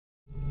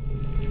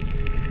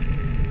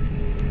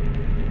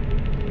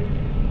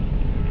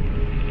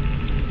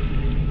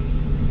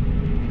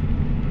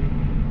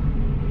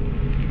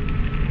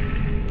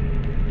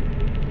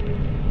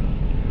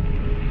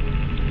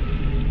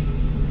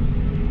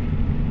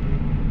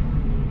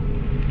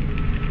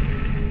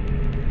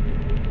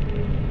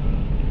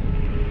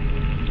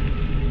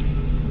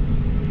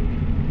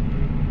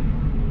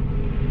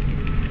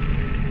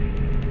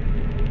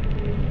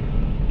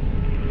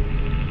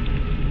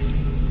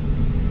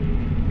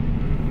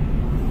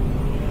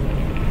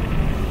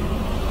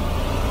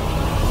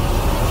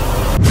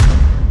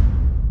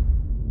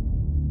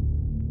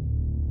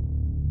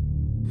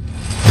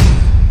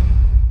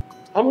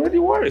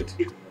you worried?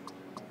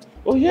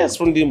 Oh yes,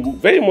 from the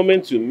very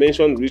moment you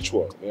mentioned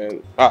ritual,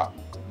 man. I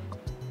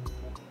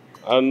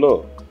don't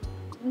know.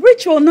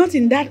 Ritual, not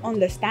in that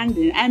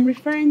understanding. I'm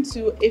referring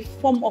to a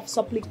form of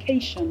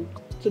supplication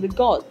to the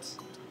gods.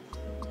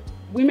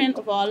 Women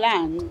of our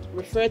land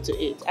refer to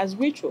it as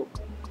ritual.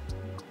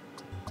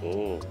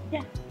 Mm.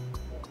 Yeah.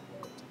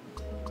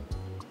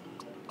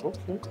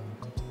 Okay.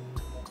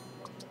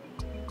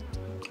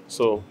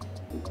 So,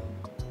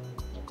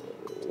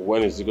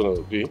 when is it going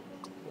to be?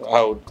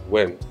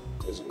 When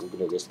is it going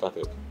to get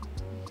started?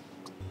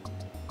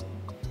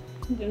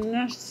 The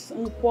next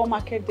Nkwo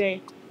market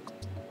day.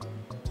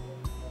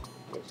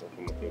 Next Nkwo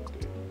market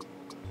day.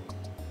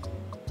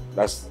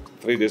 That's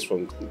 3 days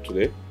from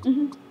today?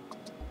 Mm-hmm.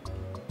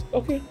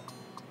 Okay.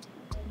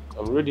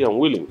 I'm ready and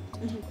willing.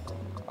 Mm-hmm.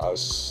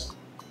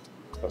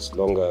 As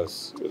long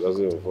as it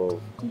doesn't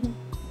involve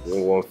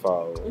bring one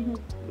fowl,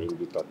 bring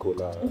bitter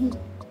cola,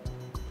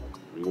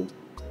 bring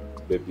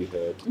baby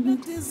head.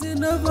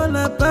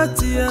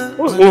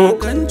 What's wrong?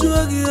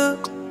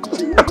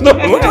 No,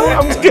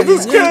 I'm getting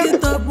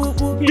scared.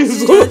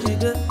 Please don't.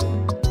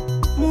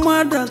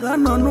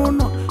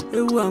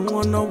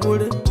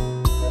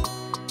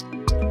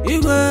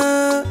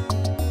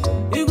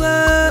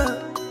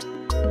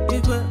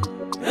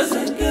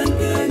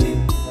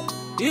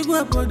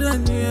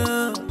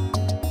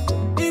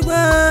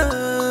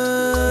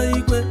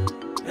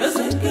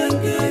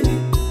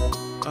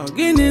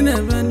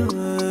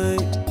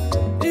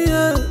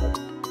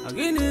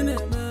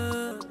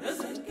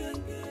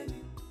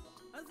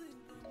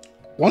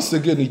 Once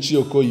again,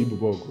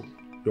 Igboegwu,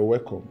 you're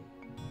welcome.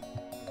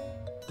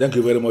 Thank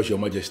you very much, Your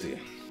Majesty.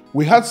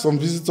 We had some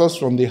visitors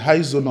from the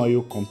High Zone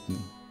Oil Company.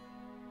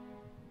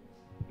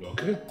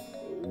 Okay.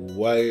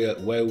 Why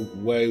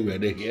were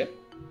they here?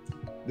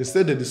 They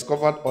said they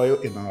discovered oil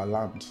in our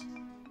land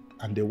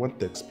and they want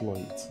to explore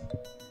it.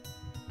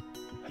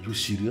 Are you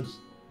serious?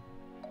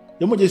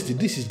 Your Majesty,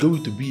 this is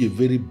going to be a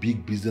very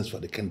big business for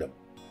the kingdom.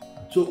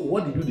 So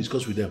what did you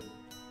discuss with them?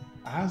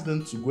 I asked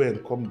them to go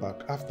and come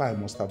back after I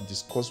must have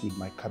discussed with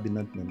my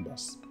cabinet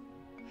members.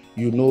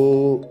 You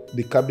know,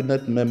 the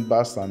cabinet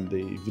members and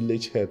the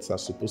village heads are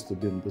supposed to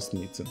be in this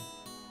meeting,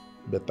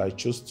 but I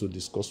chose to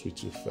discuss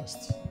with you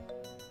first.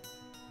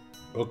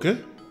 Okay.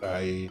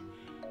 I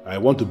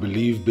want to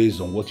believe, based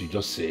on what you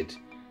just said,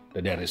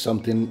 that there is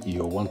something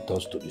you want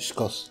us to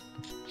discuss.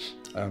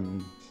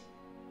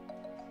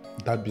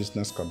 That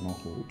business cannot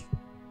hold.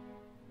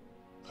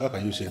 How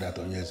can you say that,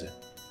 Onyeze?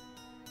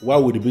 Why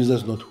would the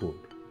business not hold?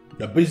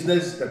 The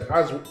business that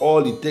has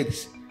all it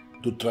takes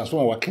to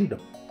transform our kingdom.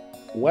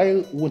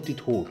 Why won't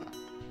it hold?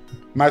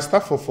 My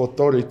staff of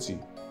authority,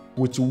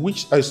 with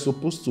which I'm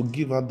supposed to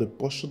give out the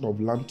portion of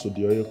land to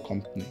the oil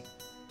company,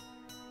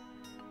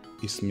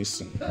 is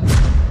missing.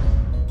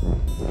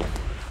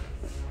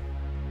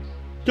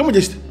 Your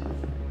Majesty,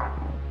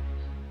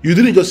 you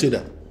didn't just say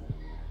that.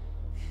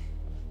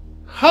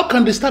 How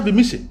can the staff be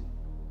missing?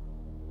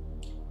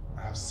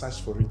 I have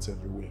searched for it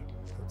everywhere,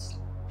 but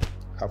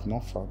have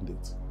not found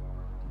it.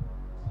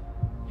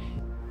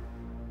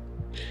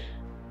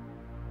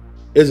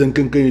 I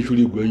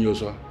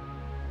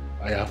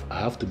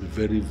have to be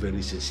very,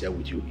 very sincere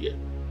with you here.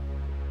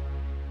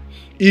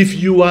 If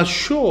you are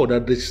sure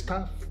that the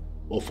staff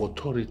of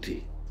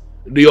authority,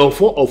 the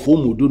offer of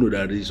Umuduno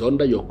that is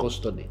under your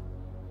custody,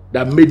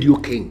 that made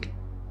you king,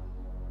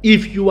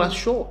 if you are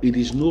sure it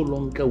is no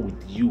longer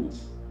with you,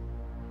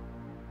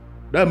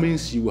 that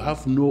means you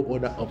have no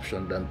other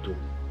option than to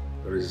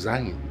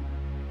resign.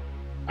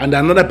 And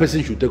another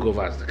person should take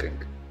over as the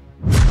king.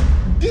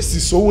 This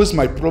is always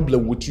my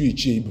problem with you,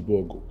 CHA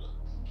Igboegwu.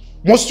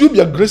 Must you be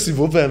aggressive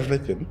over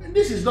everything?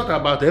 This is not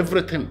about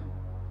everything.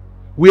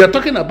 We are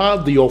talking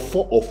about the offer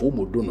of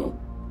Umuduno.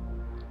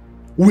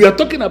 We are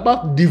talking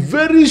about the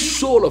very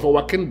soul of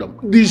our kingdom,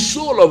 the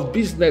soul of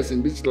business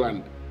in this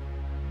land.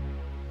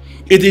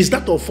 It is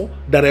that offer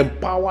that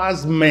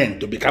empowers men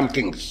to become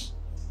kings.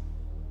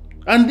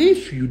 And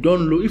if you no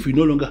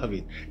longer have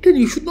it, then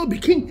you should not be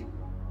king.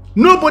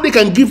 Nobody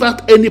can give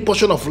out any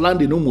portion of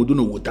land in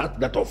Umuduno without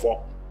that offer.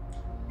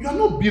 You are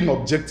not being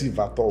objective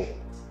at all.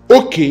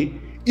 Okay,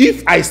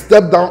 if I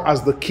step down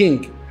as the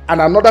king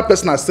and another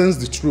person ascends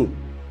the throne,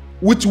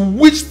 with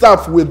which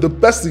staff will the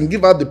person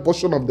give out the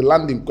portion of the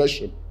land in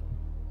question?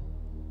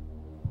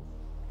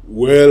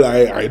 Well,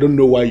 I don't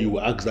know why you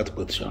ask that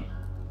question.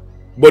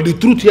 But the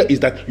truth here is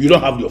that you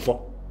don't have the offer.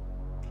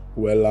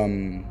 Well,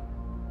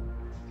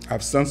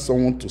 I've sent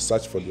someone to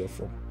search for the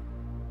offer,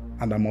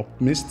 and I'm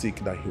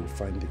optimistic that he'll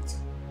find it.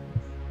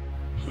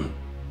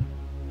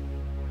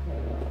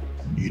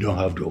 You don't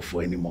have the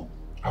offer anymore.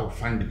 I will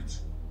find it.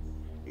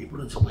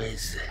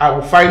 I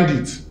will find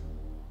it.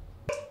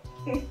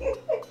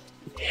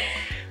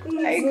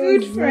 My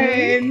good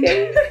friend.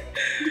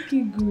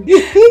 Looking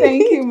good.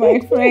 Thank you, my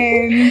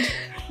friend.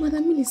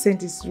 Madam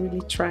Millicent is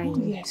really trying.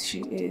 Oh, yes,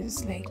 she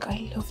is. Like,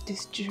 I love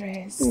this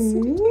dress.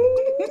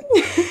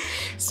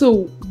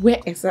 So, where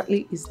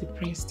exactly is the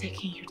prince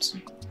taking you to?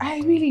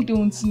 I really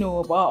don't know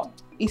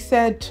about. He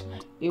said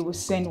he will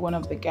send one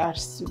of the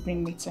guards to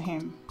bring me to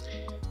him.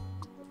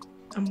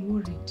 I'm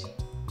worried.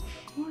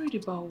 Worried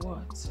about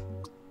what?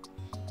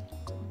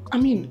 I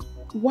mean,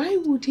 why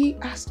would he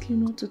ask you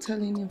not to tell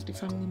any of the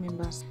family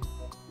members?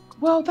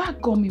 Well,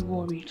 that got me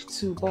worried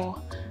too, but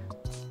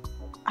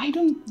I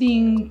don't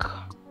think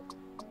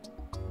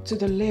to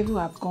the level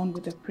I've gone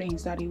with the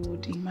prince that he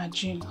would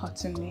imagine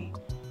hurting me.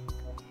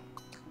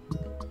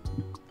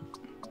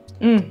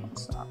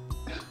 What's up?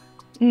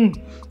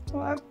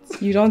 What?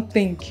 You don't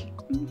think?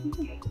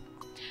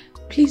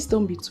 Please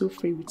don't be too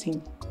free with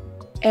him,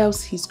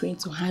 else he's going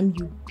to harm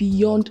you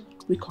beyond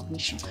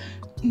recognition.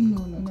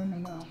 No.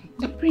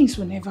 The prince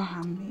will never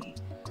harm me.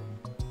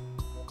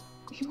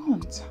 He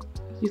won't.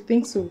 You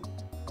think so?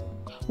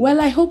 Well,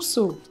 I hope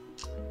so.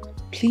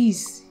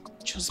 Please,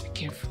 just be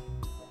careful.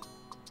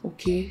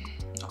 Okay?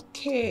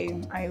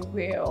 Okay, I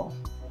will.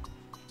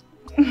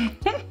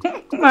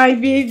 My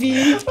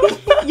baby.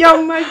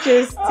 Your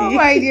Majesty. Oh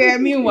my dear.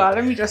 Meanwhile,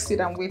 let me just sit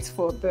and wait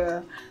for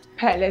the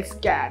palace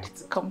guard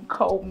to come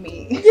call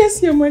me.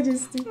 Yes, Your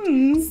Majesty.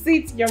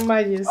 Sit, Your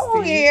Majesty.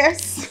 Oh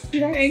yes.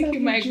 Thank you,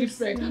 my good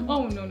friend.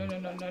 Oh no.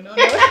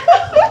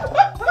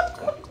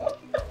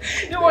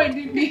 Don't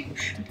worry,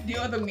 the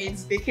other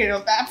maids take care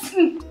of that.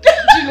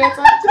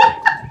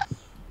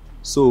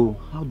 So,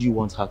 how do you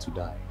want her to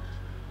die?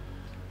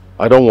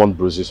 I don't want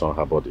bruises on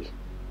her body.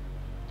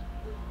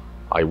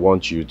 I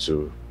want you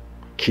to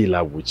kill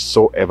her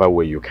whichsoever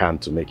way you can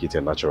to make it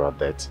a natural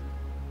death.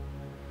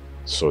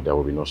 So there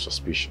will be no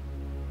suspicion.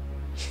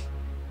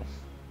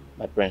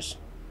 My prince,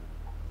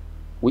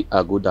 we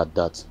are good at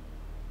that.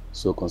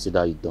 So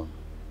consider it done.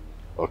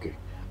 Okay.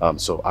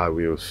 So I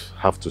will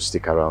have to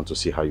stick around to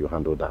see how you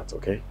handle that,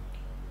 okay?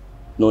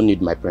 No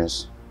need, my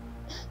prince.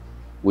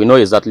 We know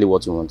exactly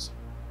what you want.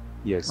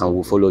 Yes. And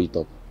we'll follow it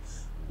up.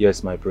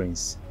 Yes, my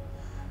prince.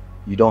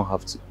 You don't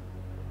have to.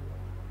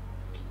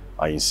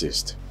 I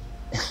insist.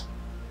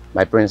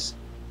 My prince,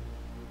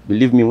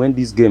 believe me, when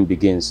this game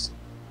begins,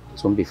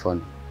 it won't be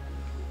fun.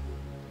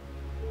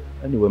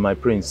 Anyway, my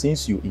prince,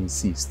 since you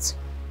insist,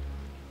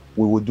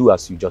 we will do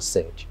as you just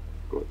said.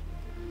 Good.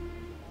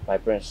 My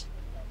prince,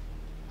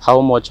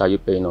 how much are you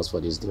paying us for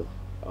this deal?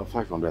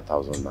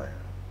 500,000 naira.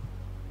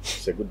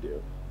 It's a good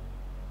deal.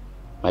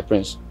 My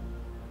prince,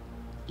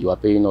 you are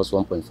paying us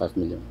 1.5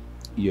 million.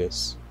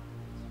 Yes.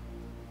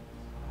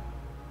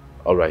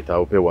 All right, I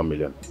will pay 1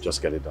 million.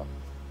 Just get it done.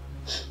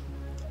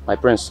 My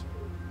prince,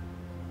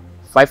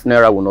 5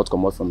 naira will not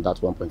come out from that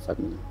 1.5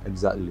 million.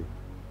 Exactly.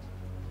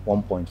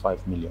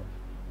 1.5 million.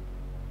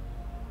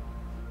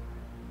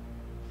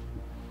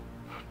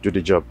 Do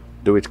the job.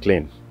 Do it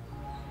clean.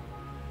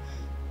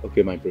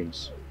 Okay, my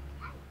prince.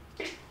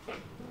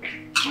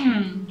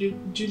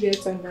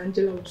 Juliet and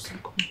Angela will soon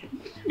come.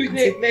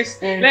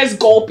 Let's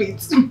gulp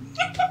it.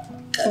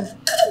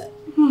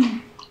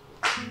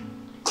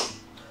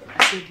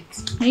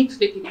 I need to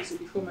take it easy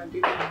before my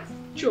baby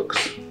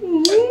chokes.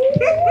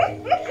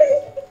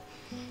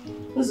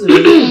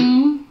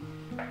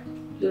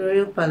 The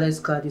royal palace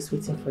guard is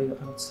waiting for you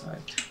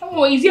outside.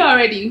 Oh, is he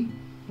already?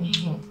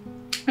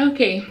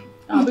 Okay,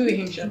 I'll be with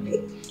him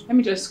shortly. Let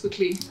me just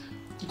quickly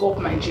gulp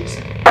my juice.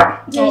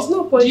 There's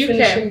no point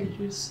finishing the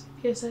juice.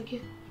 Yes, I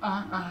can.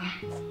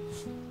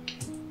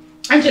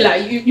 Angela,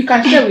 you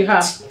can share with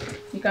her.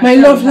 My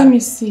love, let me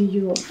see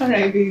you.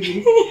 Alright,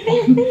 baby.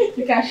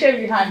 You can share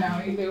with her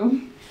now, you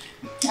know.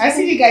 I'll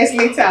see you guys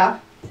later.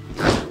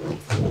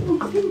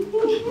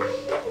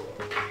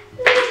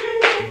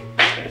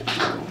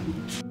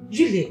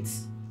 Juliet,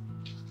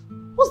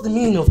 what's the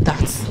meaning of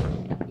that?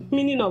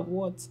 Meaning of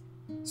what?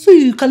 So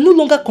you can no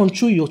longer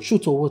control your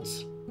truth or what?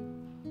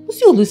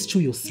 Must you always chew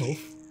yourself?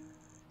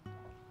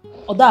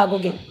 Or that go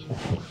get.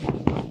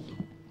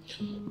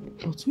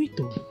 But wait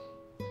though.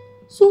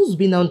 So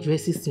ZUBBY now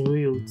dresses in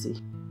royalty.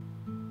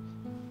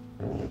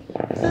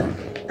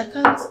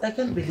 I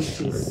can't believe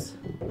this.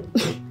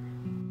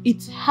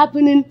 It's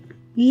happening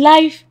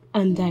live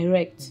and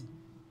direct.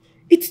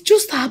 It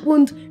just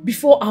happened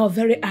before our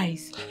very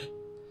eyes.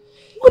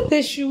 One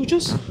day she will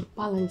just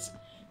balance.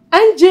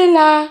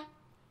 Angela,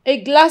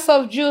 a glass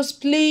of juice,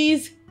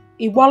 please.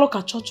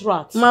 Iwaloka church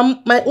rat.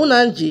 My own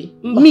Angie,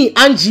 me,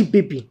 Angie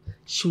baby,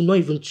 she will not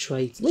even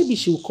try it. Maybe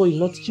she will call you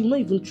not. She will not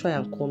even try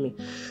and call me.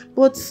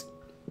 But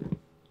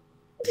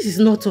this is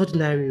not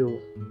ordinary.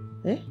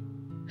 Eh?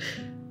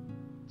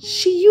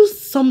 She used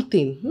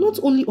something not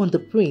only on the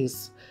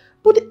prince,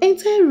 but the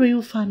entire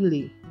royal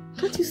family.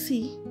 Can't you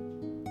see?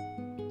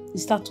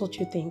 Is that what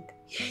you think?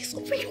 Yes,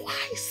 open your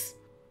eyes.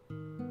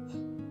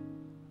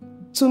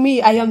 To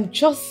me, I am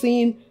just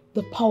seeing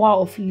the power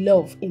of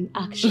love in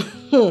action.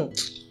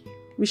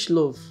 Which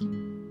love?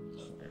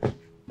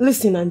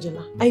 Listen,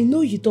 Angela, I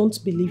know you don't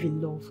believe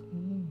in love,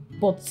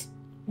 but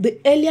the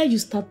earlier you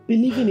start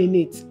believing in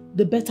it,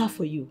 the better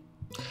for you.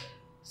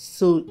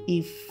 So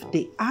if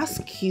they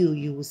ask you,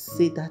 you will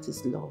say that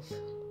is love.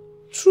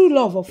 True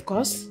love, of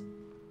course.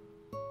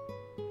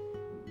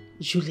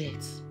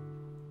 Juliet,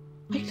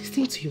 are you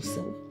listening to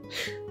yourself?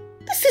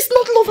 This is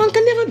not love and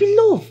can never be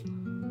love.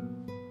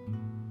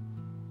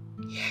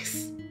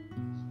 Yes.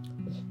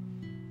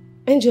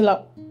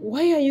 Angela,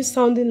 why are you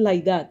sounding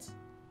like that?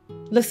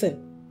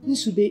 Listen,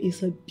 Nsube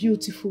is a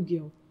beautiful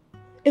girl.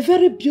 A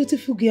very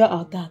beautiful girl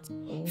at that.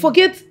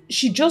 Forget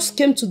she just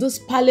came to this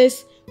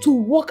palace to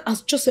work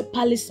as just a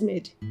palace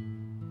maid.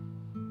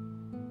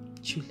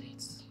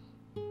 Juliet,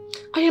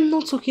 I am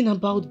not talking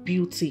about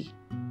beauty.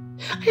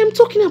 I am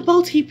talking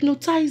about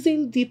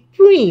hypnotizing the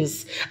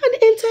prince and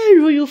the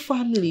entire royal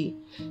family.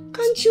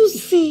 Can't you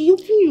see?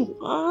 Open your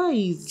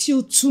eyes.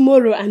 Till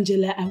tomorrow,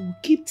 Angela, I will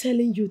keep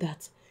telling you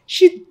that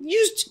she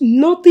used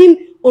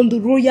nothing on the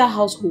royal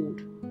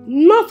household.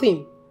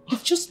 Nothing.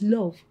 It's just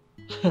love.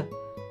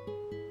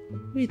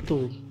 Wait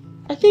though.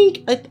 I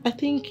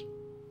think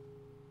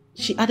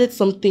she added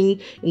something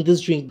in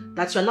this drink.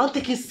 That you are now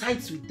taking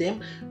sides with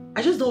them.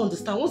 I just don't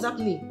understand. What's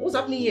happening? What's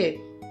happening here?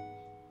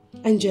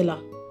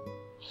 Angela,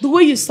 the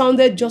way you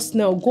sounded just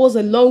now goes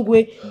a long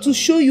way to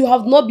show you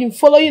have not been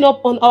following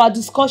up on our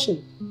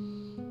discussion.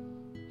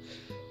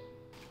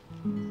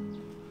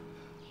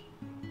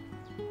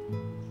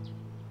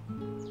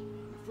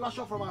 Flash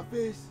off from her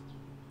face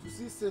to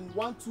see scene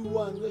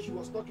 121 where she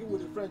was talking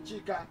with a friend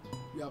Chika.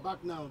 We are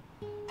back now.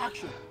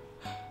 Action.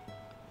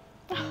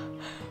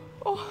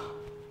 Oh,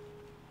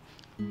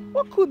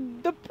 what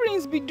could the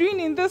prince be doing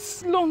in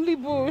this lonely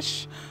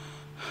bush?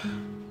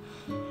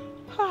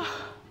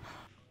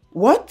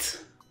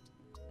 What?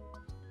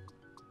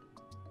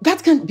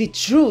 That can't be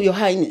true, Your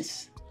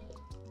Highness.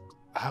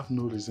 I have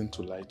no reason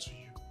to lie to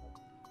you.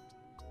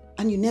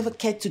 And you never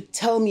cared to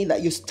tell me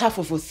that your staff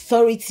of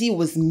authority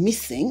was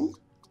missing?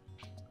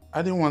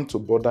 I didn't want to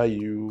bother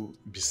you.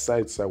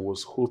 Besides, I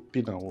was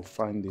hoping I would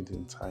find it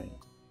in time.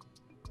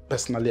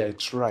 Personally, I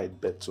tried,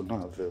 but to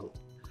no avail.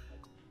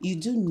 You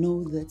do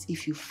know that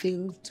if you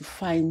fail to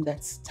find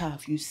that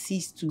staff, you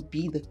cease to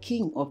be the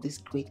king of this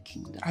great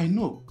kingdom. I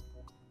know.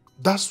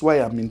 That's why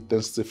I'm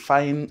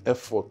intensifying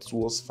effort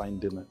towards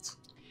finding it.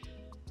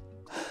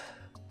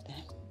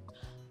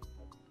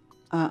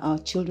 Are our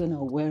children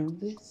aware of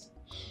this?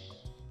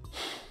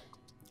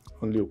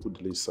 Only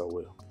Okudele is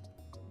aware.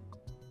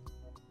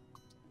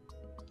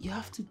 You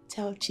have to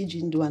tell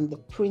Chijindu and the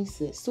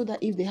princess so that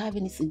if they have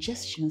any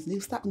suggestions,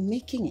 they'll start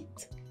making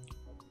it.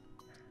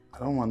 I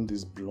don't want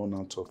this blown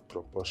out of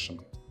proportion.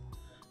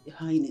 Your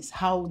Highness,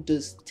 how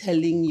does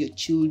telling your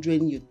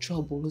children your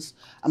troubles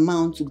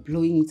amount to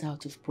blowing it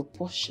out of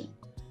proportion?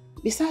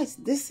 Besides,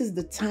 this is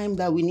the time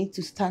that we need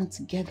to stand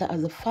together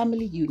as a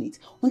family unit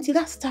until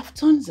that staff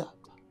turns up.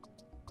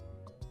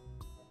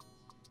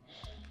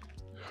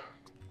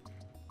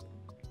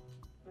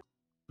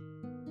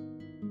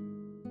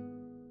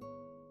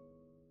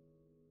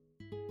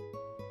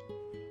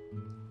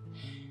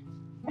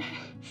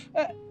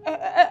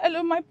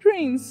 Hello, my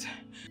prince.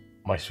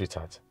 My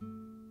sweetheart,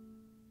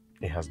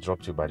 he has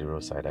dropped you by the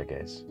roadside, I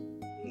guess.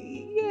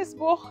 Yes,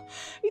 but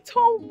it's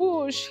all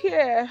bush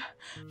here.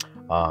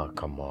 Ah,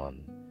 come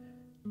on.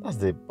 That's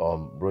the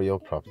royal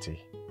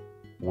property.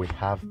 We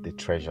have the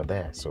treasure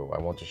there, so I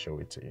want to show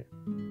it to you.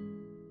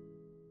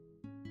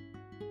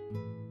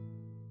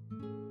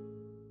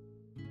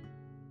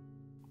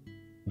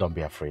 Don't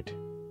be afraid.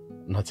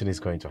 Nothing is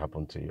going to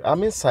happen to you.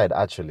 I'm inside,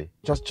 actually.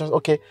 Just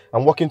okay.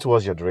 I'm walking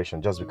towards your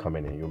direction. Just be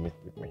coming in. You'll meet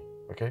with me,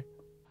 okay?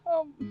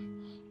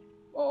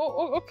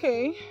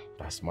 Okay.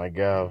 That's my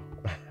girl.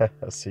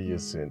 I'll see you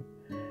soon.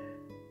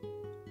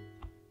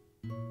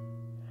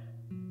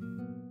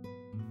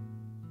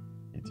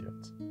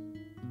 Idiot.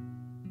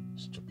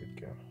 Stupid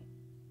girl.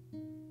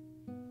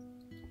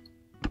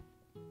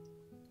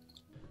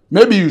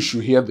 Maybe you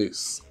should hear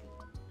this.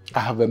 I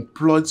have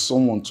employed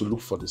someone to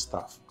look for the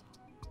staff.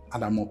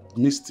 And I'm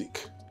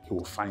optimistic he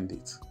will find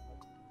it.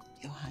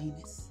 Your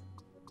Highness,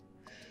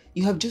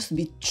 you have just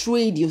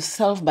betrayed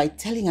yourself by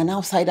telling an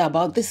outsider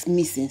about this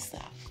missing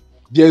staff.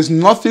 There is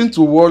nothing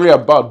to worry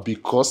about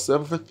because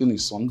everything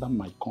is under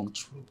my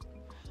control.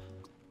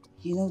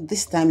 You know,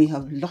 this time you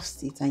have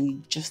lost it and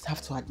you just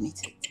have to admit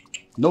it.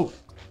 No,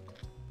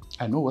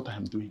 I know what I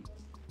am doing.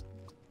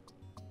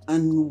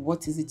 And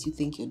what is it you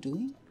think you're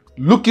doing?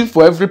 Looking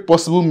for every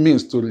possible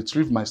means to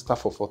retrieve my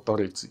staff of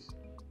authority.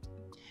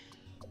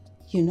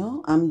 You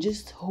know, I'm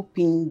just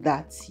hoping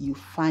that you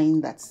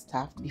find that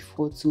staff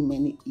before too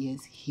many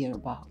ears hear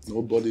about it.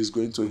 Nobody is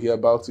going to hear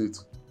about it.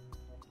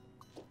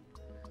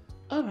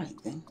 All right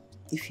then,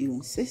 if you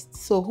insist.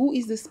 So who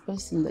is this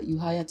person that you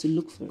hired to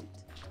look for it?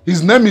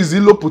 His name is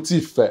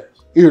Ilopotife,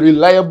 a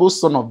reliable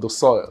son of the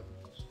soil.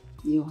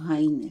 Your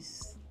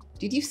Highness,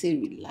 did you say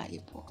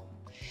reliable?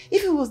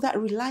 If it was that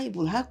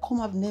reliable, how come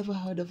I've never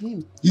heard of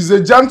him? He's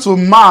a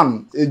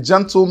gentleman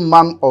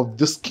of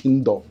this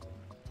kingdom.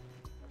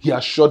 He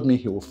assured me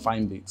he will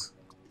find it.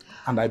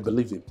 And I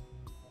believe him.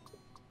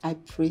 I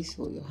pray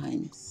so, Your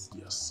Highness.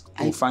 Yes,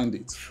 he will find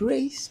it.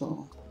 Pray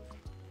so.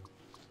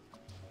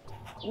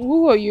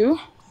 Who are you?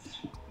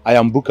 I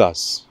am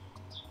Bukas.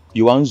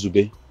 Yuan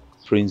Zube,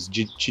 Prince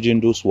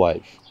Chijindo's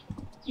wife.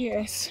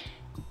 Yes.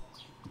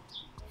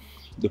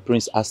 The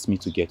prince asked me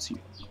to get you.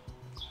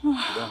 You don't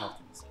have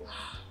to be scared.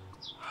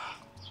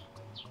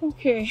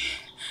 Okay.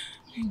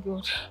 Thank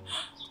God.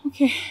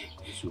 Okay.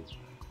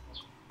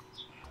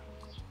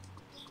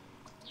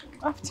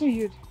 After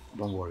you.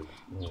 Don't worry.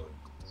 Don't worry.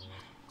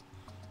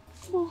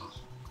 Oh.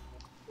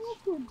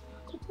 could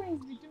the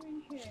prince be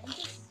doing here?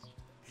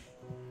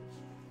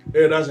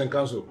 Hey, that's in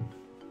council.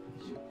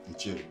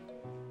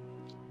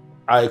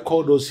 I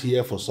called us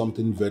here for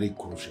something very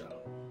crucial.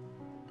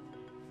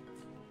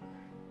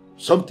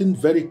 Something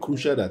very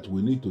crucial that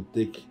we need to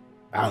take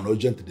an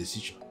urgent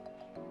decision.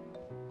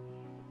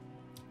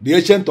 The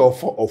ancient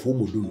Okafor of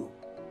Umuduno,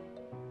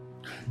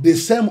 the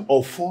same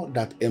Okafor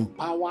that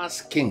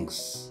empowers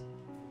kings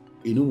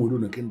in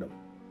Umuduno kingdom,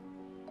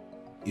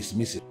 is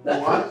missing.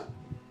 What?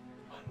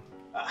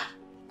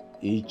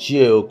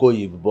 CHA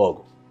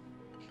EKE.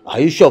 Are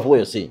you sure of what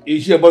you're saying?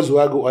 CHA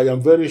EKE, I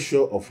am very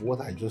sure of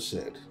what I just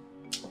said.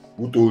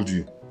 Who told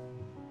you?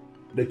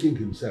 The king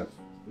himself.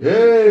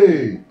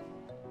 Hey!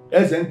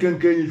 As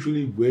Nkenke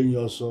usually when you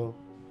also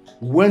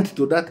went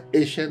to that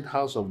ancient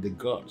house of the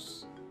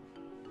gods,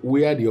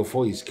 where the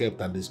Okafor is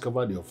kept, and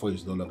discovered the Okafor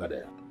is no longer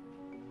there.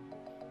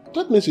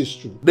 That means it's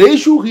true. The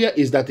issue here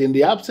is that in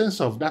the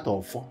absence of that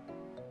Okafor,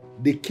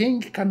 the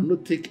king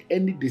cannot take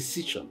any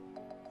decision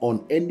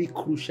on any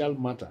crucial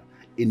matter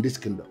in this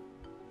kingdom.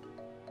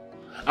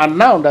 And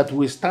now that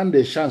we stand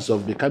a chance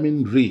of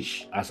becoming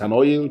rich as an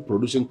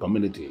oil-producing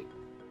community,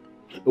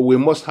 we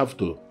must have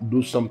to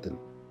do something.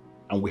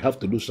 And we have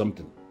to do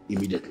something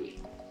immediately.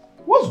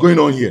 What's going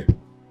on here?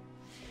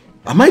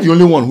 Am I the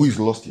only one who is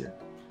lost here?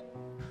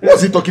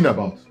 What's he talking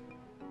about?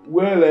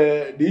 Well,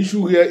 the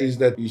issue here is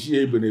that CHA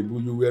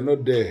EKE, you were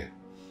not there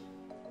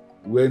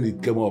when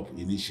it came up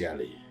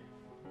initially.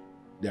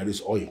 There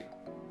is oil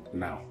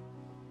now.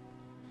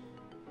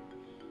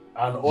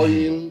 An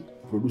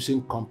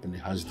oil-producing company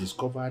has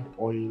discovered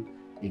oil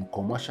in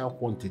commercial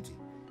quantity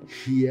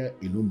here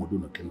in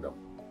Umuduno Kingdom.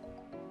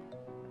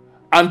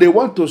 And they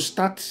want to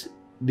start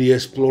the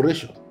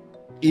exploration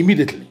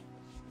immediately.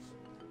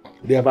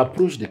 They have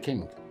approached the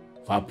king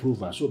for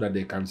approval so that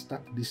they can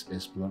start this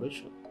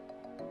exploration.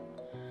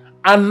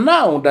 And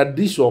now that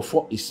this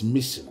Okafor is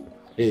missing,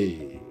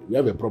 hey, we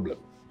have a problem.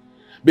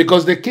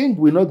 Because the king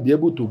will not be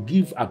able to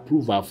give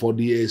approval for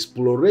the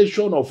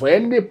exploration of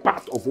any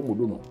part of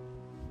Umuduno.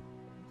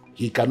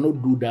 He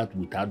cannot do that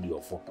without the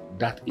Okafor.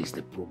 That is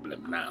the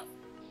problem now.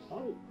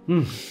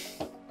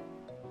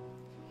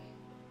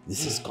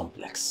 This is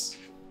complex.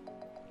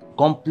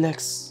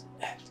 Complex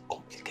and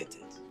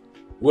complicated.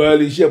 Well,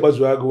 CHA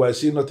EKE, I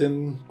see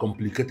nothing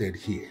complicated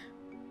here.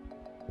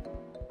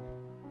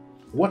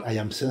 What I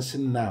am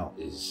sensing now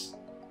is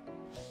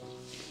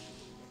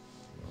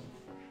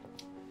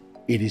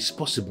it is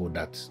possible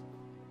that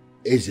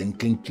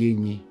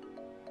Ezenkenkenyi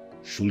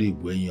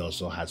Igboegwu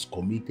also has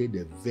committed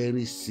a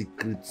very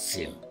secret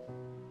sin.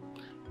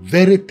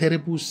 Very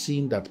terrible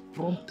sin that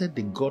prompted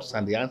the gods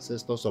and the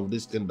ancestors of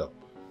this kingdom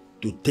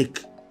to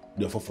take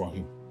the Okafor from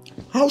him.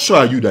 How sure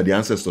are you that the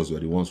ancestors were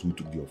the ones who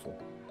took the Okafor?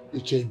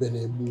 CHA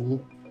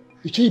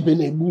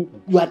EKE,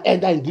 you are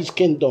elder in this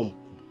kingdom.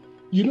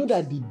 You know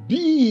that the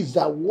bees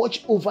that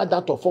watch over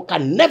that Okafor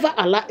can never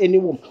allow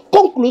anyone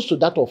come close to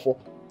that Okafor.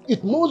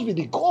 It must be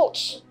the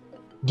gods.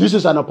 This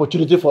is an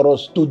opportunity for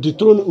us to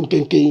dethrone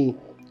Nkenkenyi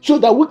so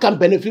that we can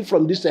benefit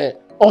from this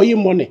oil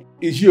money.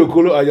 CHA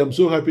EKE, I am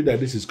so happy that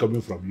this is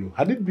coming from you.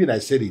 Had it been I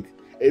said it,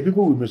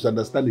 people will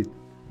misunderstand it.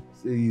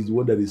 He's the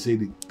one that is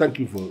saying it. Thank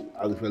you for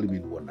actually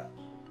being the one now.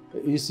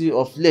 You see,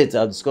 of late,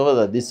 I've discovered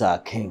that this our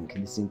king,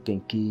 this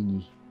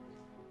Nkenkenyi,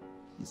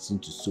 is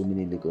into so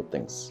many illegal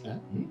things.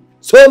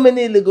 So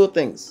many illegal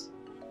things.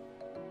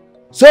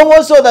 So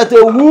much so that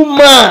a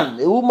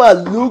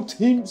woman looked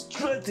him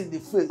straight in the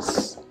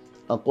face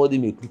and called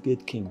him a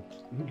crooked king.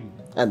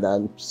 And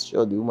I'm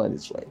sure the woman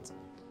is right.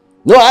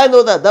 No, I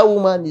know that that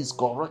woman is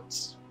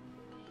correct.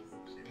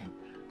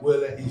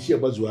 Well, CHA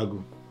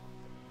EKE,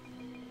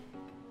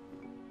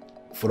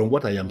 from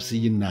what I am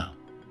seeing now,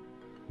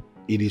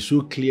 it is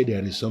so clear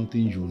there is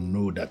something you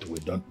know that we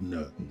don't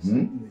know.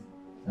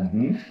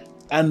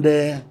 And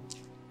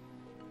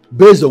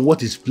based on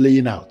what is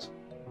playing out,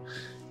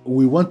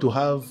 we want to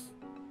have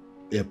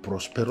a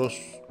prosperous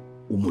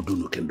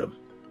Umuduno kingdom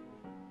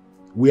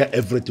where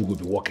everything will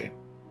be working.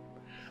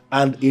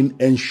 And in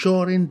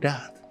ensuring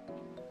that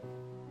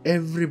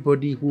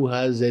everybody who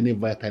has any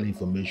vital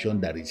information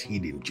that is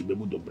hidden should be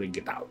able to bring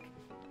it out.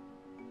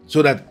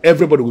 So that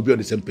everybody will be on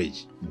the same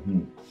page.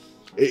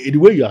 The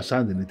way you are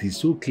sounding, it is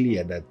so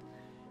clear that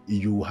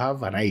you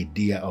have an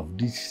idea of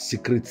this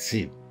secret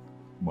sin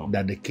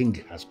that the king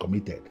has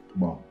committed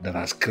that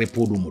has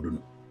crippled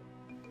Umuduno.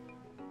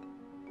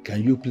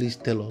 Can you please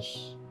tell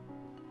us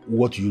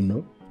what you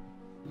know?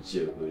 It's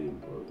very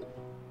important.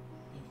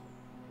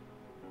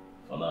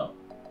 For now,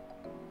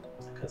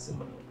 I can't say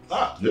money.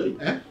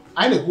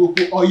 I know go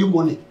oil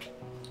money.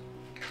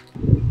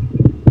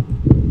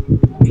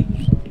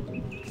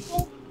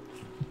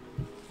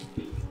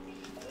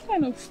 What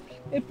kind of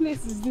a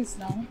place is this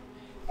now?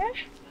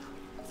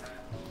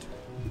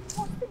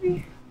 Must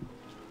be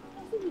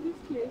this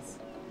place.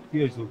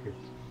 Here is okay.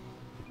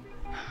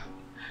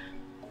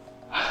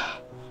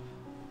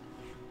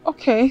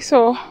 Okay,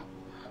 so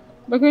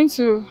we're going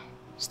to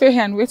stay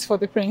here and wait for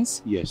the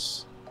prince.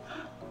 Yes.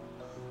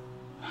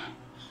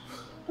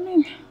 I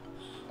mean,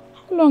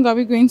 how long are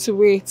we going to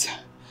wait?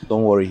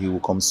 Don't worry, he will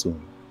come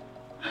soon.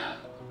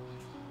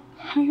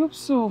 I hope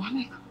so.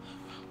 Like,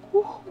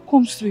 who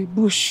comes to a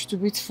bush to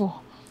wait for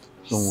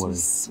Don't worry.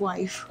 his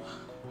wife?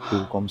 He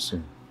will come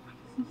soon.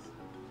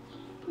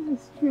 This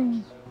is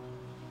strange.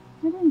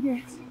 I don't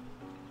get.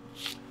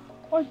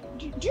 Or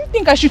do you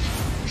think I should?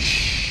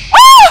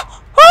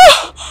 Ah!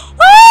 Ah!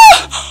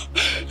 Ah!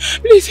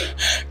 Please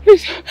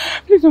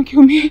don't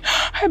kill me.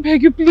 I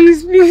beg you,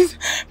 please. What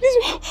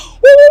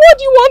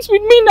do you want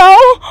with me now?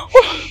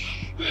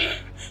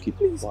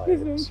 Please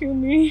don't kill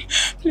me.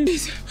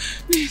 Please.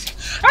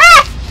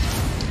 Ah!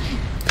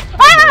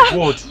 Ah!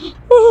 What?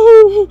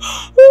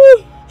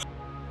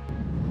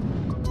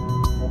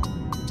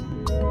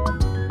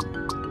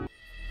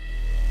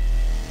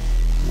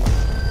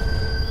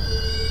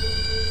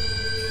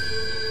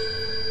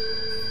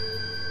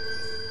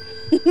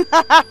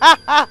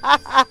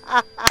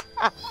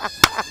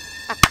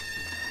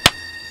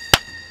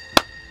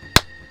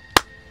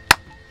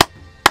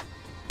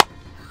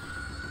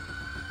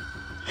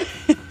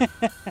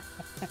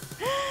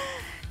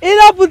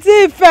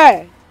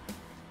 Inoputife,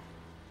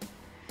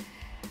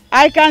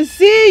 I can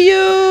see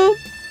you.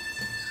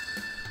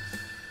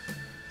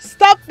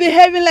 Stop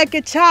behaving like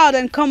a child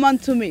and come on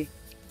to me.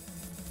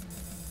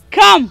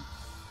 Come.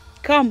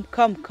 Come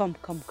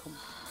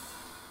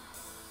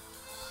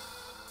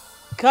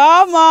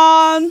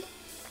on.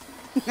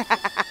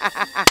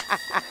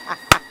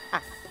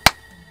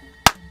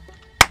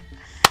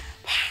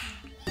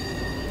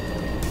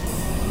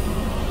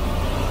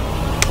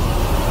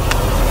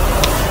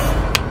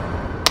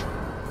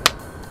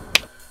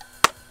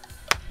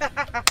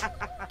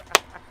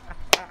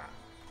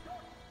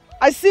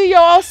 I see you're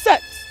all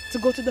set to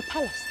go to the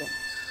palace then.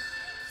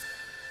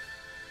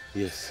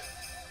 Yes.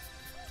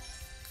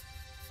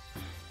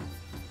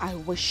 I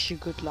wish you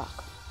good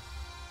luck.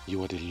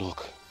 You are the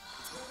luck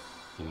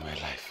in my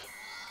life.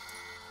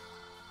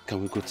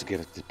 Can we go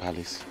together to the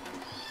palace?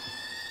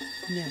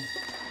 No.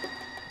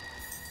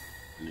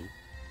 No?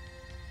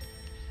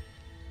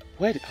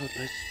 Why the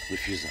outright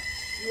refusal?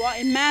 You are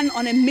a man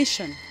on a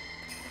mission.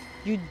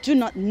 You do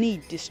not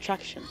need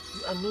distraction.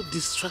 You are no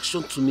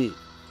distraction to me.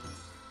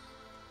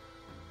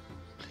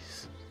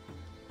 Please.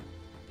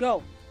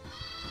 Go.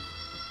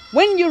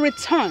 When you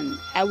return,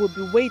 I will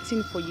be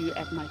waiting for you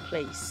at my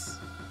place.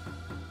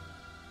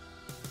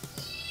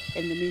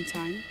 In the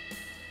meantime,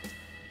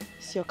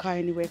 is your car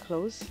anywhere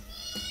close?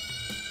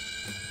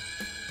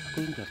 I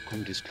couldn't have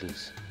come this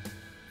close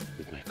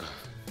with my car.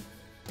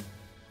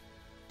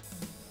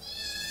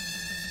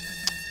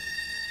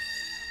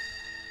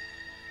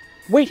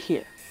 Wait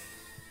here.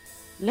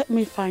 Let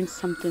me find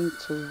something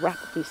to wrap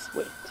this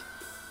with.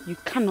 You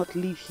cannot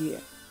leave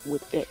here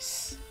with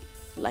this,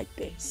 like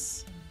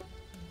this.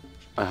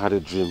 I had a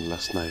dream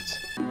last night.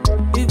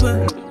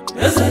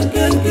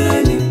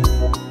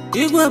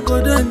 Igwe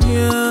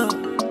Podania.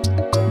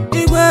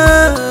 Igwe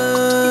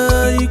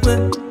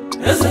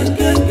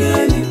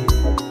Ezenkengeni.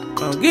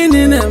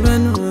 Agini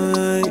nemenu.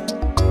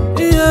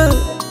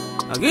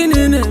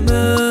 Agini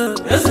neme.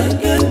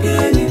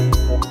 Ezenkengeni.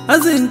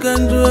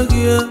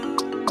 Azinkanduagia.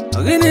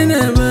 Agini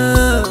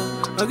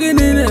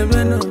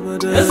neme no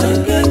bada.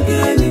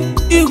 Ezenkengeni.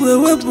 Igwe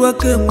wepu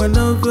akemwe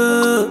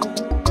nova.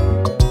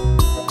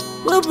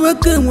 Wepu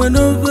akemwe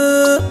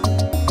nova.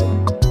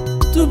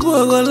 Tupu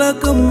agala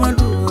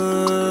kamadu.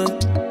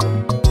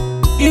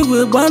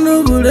 Igwe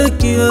banu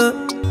burekia.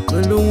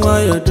 Welu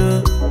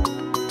mwayada.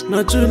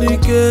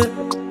 Nachunike.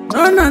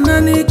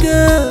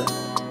 Nananike.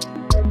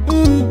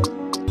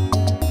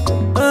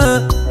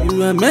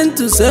 You are meant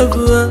to serve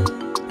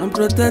and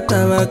protect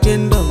our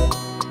kingdom.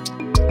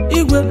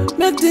 Igwe,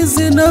 make things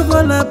in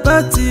over la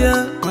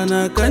partia.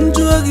 Mana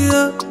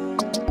kanjuagia.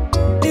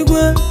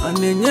 Igwe,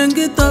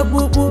 anenyengi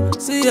tapupu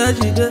si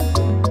ajide.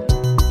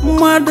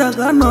 Mwada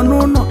gano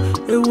nono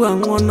ewu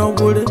angono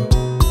bure.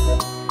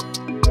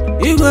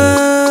 Igwe,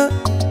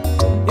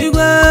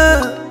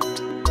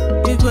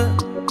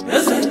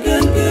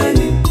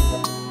 Ezenkengeni.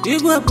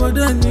 Igwe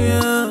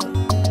Podania.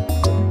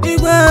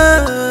 Igwe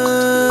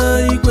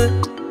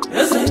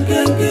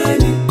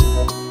Ezenkengeni.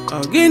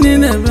 Agini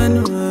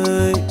nemenu.